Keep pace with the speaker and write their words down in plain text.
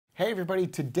Hey everybody,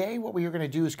 today what we are going to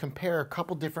do is compare a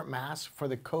couple different masks for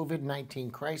the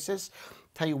COVID-19 crisis,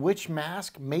 tell you which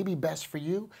mask may be best for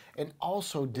you, and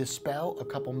also dispel a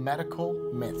couple medical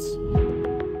myths.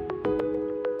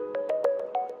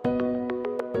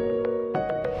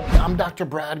 I'm Dr.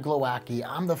 Brad Glowacki.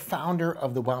 I'm the founder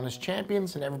of the Wellness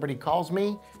Champions, and everybody calls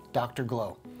me Dr.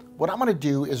 Glow. What I'm going to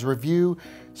do is review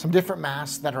some different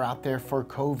masks that are out there for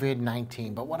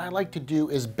COVID-19. But what I like to do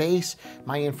is base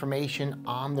my information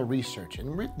on the research.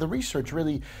 And the research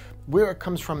really, where it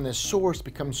comes from, this source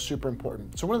becomes super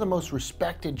important. So one of the most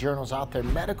respected journals out there,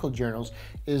 medical journals,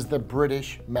 is the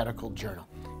British Medical Journal.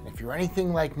 And if you're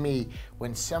anything like me,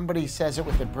 when somebody says it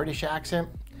with a British accent,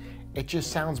 it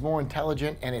just sounds more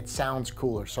intelligent and it sounds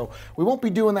cooler. So we won't be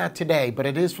doing that today, but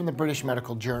it is from the British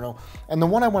Medical Journal. And the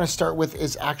one I want to start with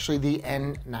is actually the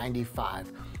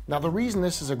N95. Now the reason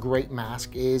this is a great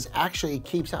mask is actually it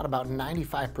keeps out about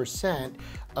 95%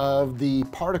 of the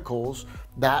particles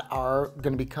that are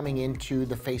going to be coming into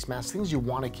the face mask, things you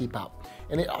want to keep out.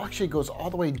 And it actually goes all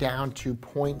the way down to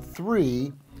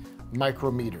 0.3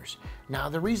 micrometers. Now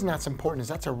the reason that's important is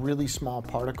that's a really small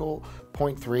particle,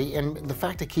 0.3, and the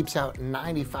fact it keeps out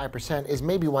 95% is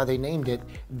maybe why they named it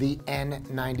the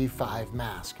N95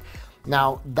 mask.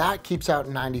 Now that keeps out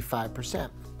 95%.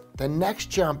 The next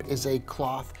jump is a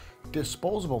cloth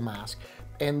disposable mask,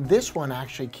 and this one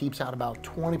actually keeps out about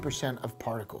 20% of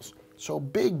particles. So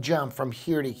big jump from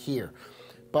here to here.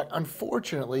 But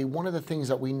unfortunately, one of the things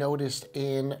that we noticed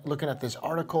in looking at this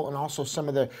article and also some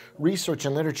of the research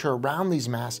and literature around these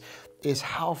masks is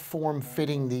how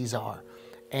form-fitting these are.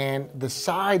 And the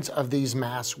sides of these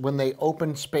masks, when they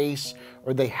open space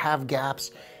or they have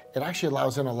gaps, it actually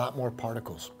allows in a lot more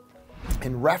particles.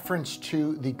 In reference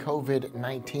to the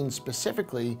COVID-19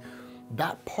 specifically,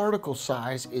 that particle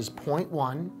size is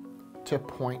 0.1 to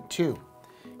 0.2.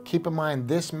 Keep in mind,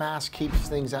 this mask keeps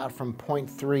things out from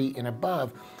 0.3 and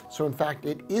above. So in fact,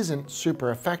 it isn't super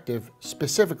effective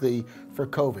specifically for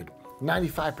COVID.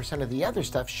 95% of the other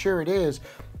stuff, sure it is,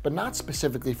 but not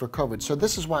specifically for COVID. So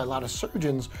this is why a lot of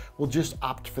surgeons will just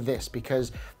opt for this,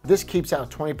 because this keeps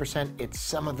out 20%. It's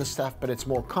some of the stuff, but it's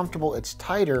more comfortable, it's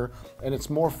tighter, and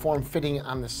it's more form-fitting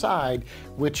on the side,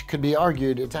 which could be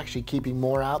argued it's actually keeping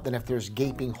more out than if there's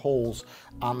gaping holes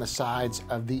on the sides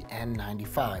of the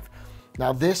N95.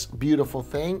 Now this beautiful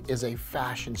thing is a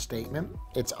fashion statement.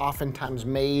 It's oftentimes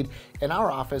made in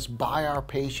our office by our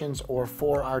patients or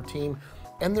for our team,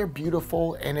 and they're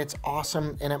beautiful and it's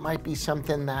awesome, and it might be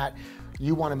something that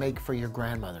you want to make for your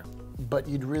grandmother, but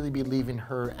you'd really be leaving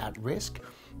her at risk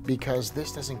because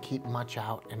this doesn't keep much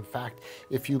out. In fact,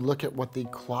 if you look at what the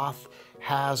cloth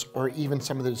has, or even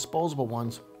some of the disposable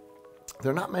ones,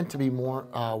 they're not meant to be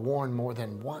worn more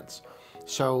than once.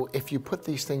 So if you put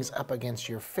these things up against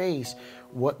your face,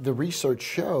 what the research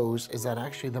shows is that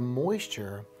actually the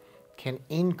moisture can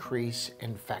increase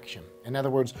infection. In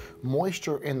other words,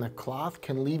 moisture in the cloth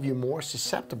can leave you more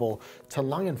susceptible to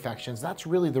lung infections. That's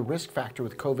really the risk factor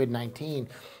with COVID-19,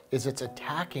 is it's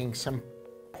attacking some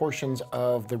portions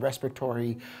of the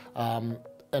respiratory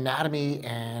anatomy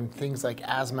and things like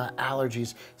asthma,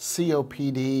 allergies,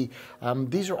 COPD.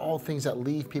 These are all things that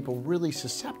leave people really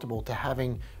susceptible to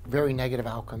having very negative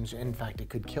outcomes. In fact, it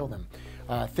could kill them.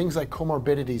 Things like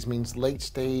comorbidities means late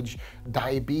stage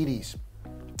diabetes.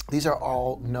 These are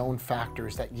all known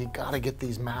factors that you gotta get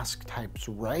these mask types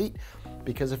right,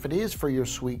 because if it is for your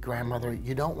sweet grandmother,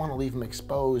 you don't wanna leave them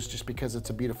exposed just because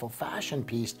it's a beautiful fashion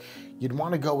piece. You'd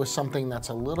wanna go with something that's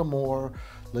a little more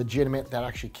legitimate, that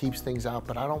actually keeps things out,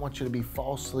 but I don't want you to be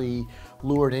falsely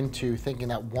lured into thinking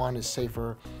that one is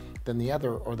safer than the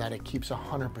other, or that it keeps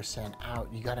 100% out.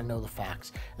 You gotta know the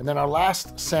facts. And then our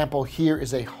last sample here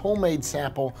is a homemade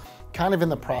sample, kind of in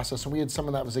the process, and we had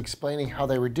someone that was explaining how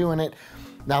they were doing it.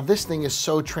 Now this thing is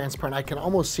so transparent, I can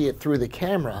almost see it through the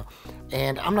camera,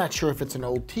 and I'm not sure if it's an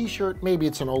old t-shirt, maybe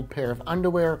it's an old pair of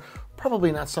underwear,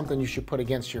 probably not something you should put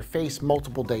against your face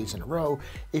multiple days in a row.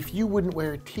 If you wouldn't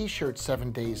wear a t-shirt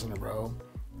 7 days in a row,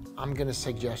 I'm gonna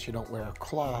suggest you don't wear a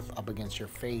cloth up against your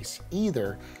face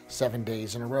either 7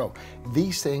 days in a row.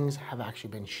 These things have actually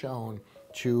been shown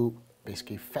to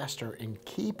basically fester and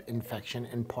keep infection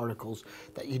and particles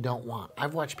that you don't want.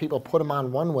 I've watched people put them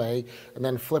on one way and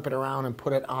then flip it around and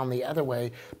put it on the other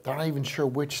way. They're not even sure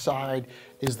which side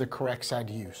is the correct side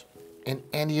to use. In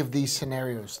any of these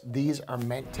scenarios, these are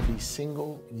meant to be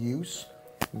single-use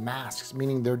masks,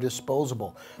 meaning they're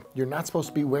disposable. You're not supposed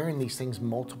to be wearing these things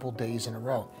multiple days in a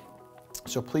row.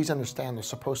 So please understand, they're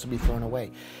supposed to be thrown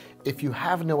away. If you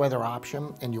have no other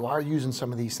option and you are using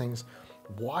some of these things,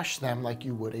 wash them like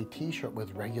you would a t-shirt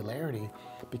with regularity,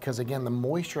 because again, the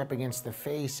moisture up against the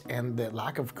face and the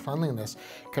lack of cleanliness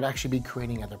could actually be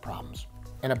creating other problems.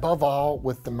 And above all,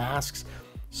 with the masks,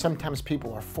 sometimes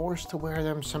people are forced to wear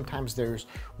them. Sometimes there's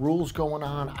rules going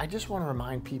on. I just want to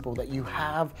remind people that you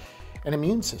have an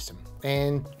immune system,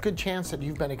 and good chance that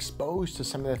you've been exposed to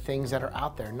some of the things that are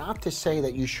out there. Not to say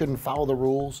that you shouldn't follow the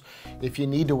rules if you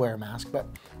need to wear a mask, but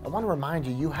I want to remind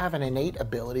you, you have an innate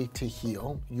ability to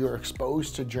heal. You're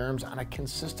exposed to germs on a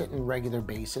consistent and regular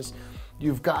basis.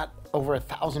 You've got over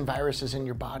 1,000 viruses in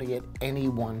your body at any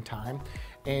one time,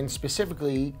 and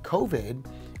specifically COVID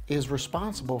is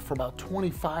responsible for about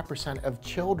 25% of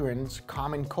children's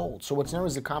common cold. So what's known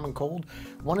as the common cold,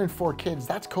 1 in 4 kids,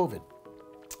 that's COVID.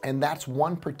 And that's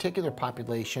one particular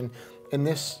population in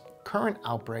this current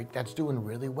outbreak that's doing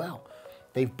really well.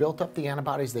 They've built up the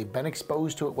antibodies, they've been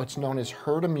exposed to it, what's known as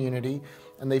herd immunity,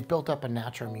 and they've built up a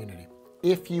natural immunity.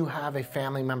 If you have a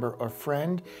family member or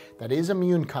friend that is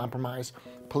immune compromised,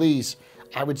 please,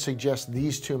 I would suggest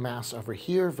these 2 masks over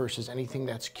here versus anything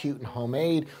that's cute and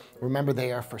homemade. Remember,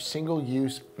 they are for single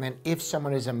use, and then if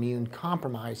someone is immune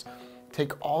compromised,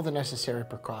 take all the necessary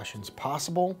precautions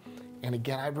possible. And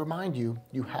again, I'd remind you,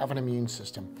 you have an immune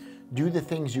system. Do the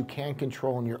things you can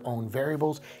control in your own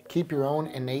variables. Keep your own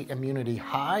innate immunity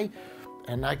high.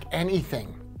 And like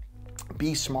anything,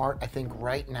 be smart. I think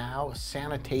right now,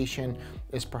 sanitation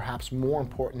is perhaps more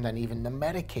important than even the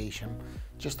medication,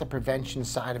 just the prevention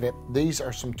side of it. These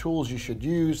are some tools you should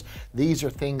use. These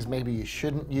are things maybe you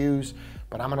shouldn't use,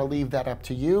 but I'm gonna leave that up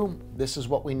to you. This is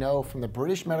what we know from the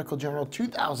British Medical Journal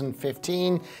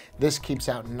 2015. This keeps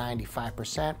out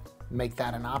 95%. Make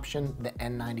that an option, the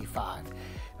N95.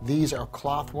 These are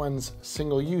cloth ones,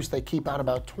 single use. They keep out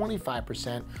about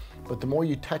 25%, but the more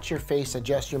you touch your face,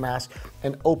 adjust your mask,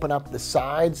 and open up the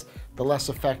sides, the less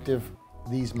effective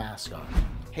these masks are.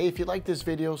 Hey, if you like this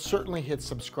video, certainly hit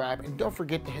subscribe, and don't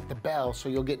forget to hit the bell so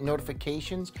you'll get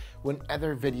notifications when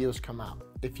other videos come out.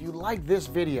 If you like this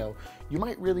video, you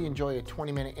might really enjoy a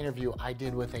 20-minute interview I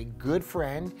did with a good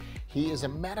friend. He is a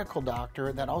medical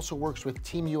doctor that also works with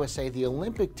Team USA, the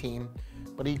Olympic team,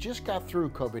 but he just got through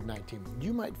COVID-19.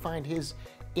 You might find his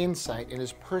insight and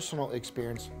his personal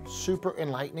experience super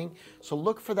enlightening. So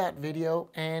look for that video,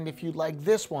 and if you like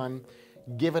this one,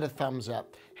 give it a thumbs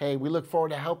up. Hey, we look forward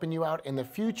to helping you out in the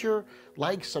future.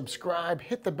 Like, subscribe,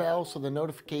 hit the bell so the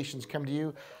notifications come to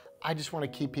you. I just want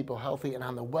to keep people healthy and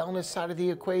on the wellness side of the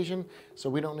equation,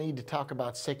 so we don't need to talk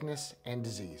about sickness and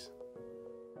disease.